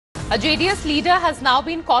A JDS leader has now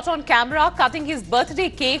been caught on camera cutting his birthday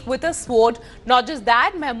cake with a sword. Not just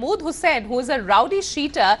that, Mahmood Hussain, who is a rowdy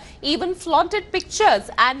cheater, even flaunted pictures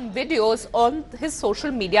and videos on his social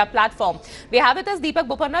media platform. We have with us Deepak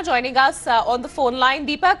Bopanna joining us on the phone line.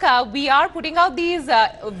 Deepak, we are putting out these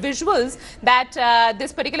visuals that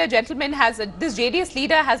this particular gentleman has, this JDS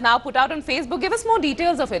leader has now put out on Facebook. Give us more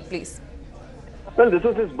details of it, please. Well, this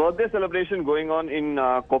was his birthday celebration going on in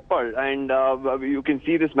Koppal, and you can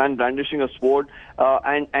see this man brandishing a sword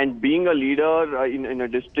and being a leader in a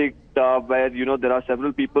district where, you know, there are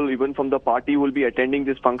several people even from the party who will be attending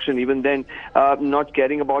this function, even then not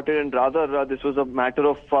caring about it, and rather this was a matter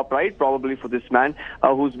of pride probably for this man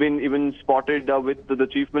who's been even spotted with the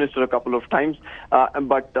chief minister a couple of times.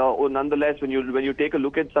 But nonetheless, when you take a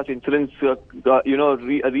look at such incidents,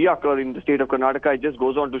 reoccur in the state of Karnataka, it just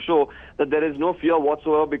goes on to show that there is no fear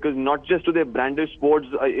whatsoever, because not just do they brandish swords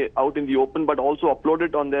out in the open, but also upload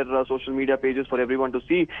it on their social media pages for everyone to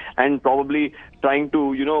see, and probably trying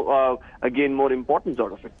to, gain more importance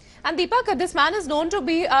out of it. And Deepak, this man is known to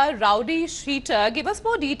be a rowdy cheater. Give us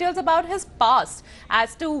more details about his past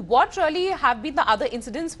as to what really have been the other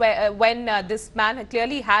incidents where when this man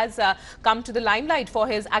clearly has come to the limelight for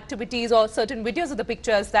his activities or certain videos of the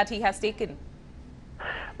pictures that he has taken.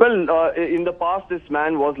 Well, in the past, this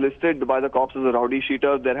man was listed by the cops as a rowdy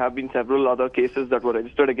cheater. There have been several other cases that were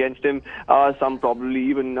registered against him, some probably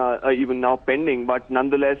even now pending. But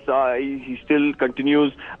nonetheless, he still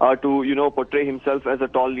continues to, portray himself as a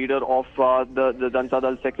tall leader of the Janata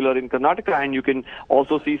Dal Secular in Karnataka. And you can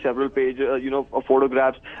also see several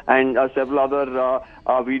photographs and several other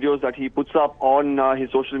videos that he puts up on his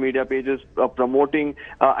social media pages, promoting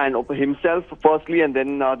and himself firstly, and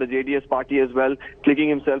then the JDS party as well, clicking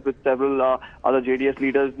himself with several other JDS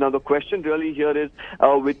leaders. Now, the question really here is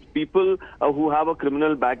with people who have a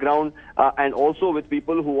criminal background and also with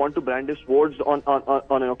people who want to brandish swords on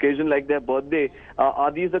an occasion like their birthday,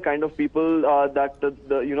 are these the kind of people that the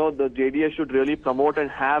JDS should really promote and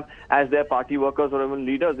have as their party workers or even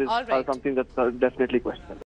leaders? Is something that's definitely questionable.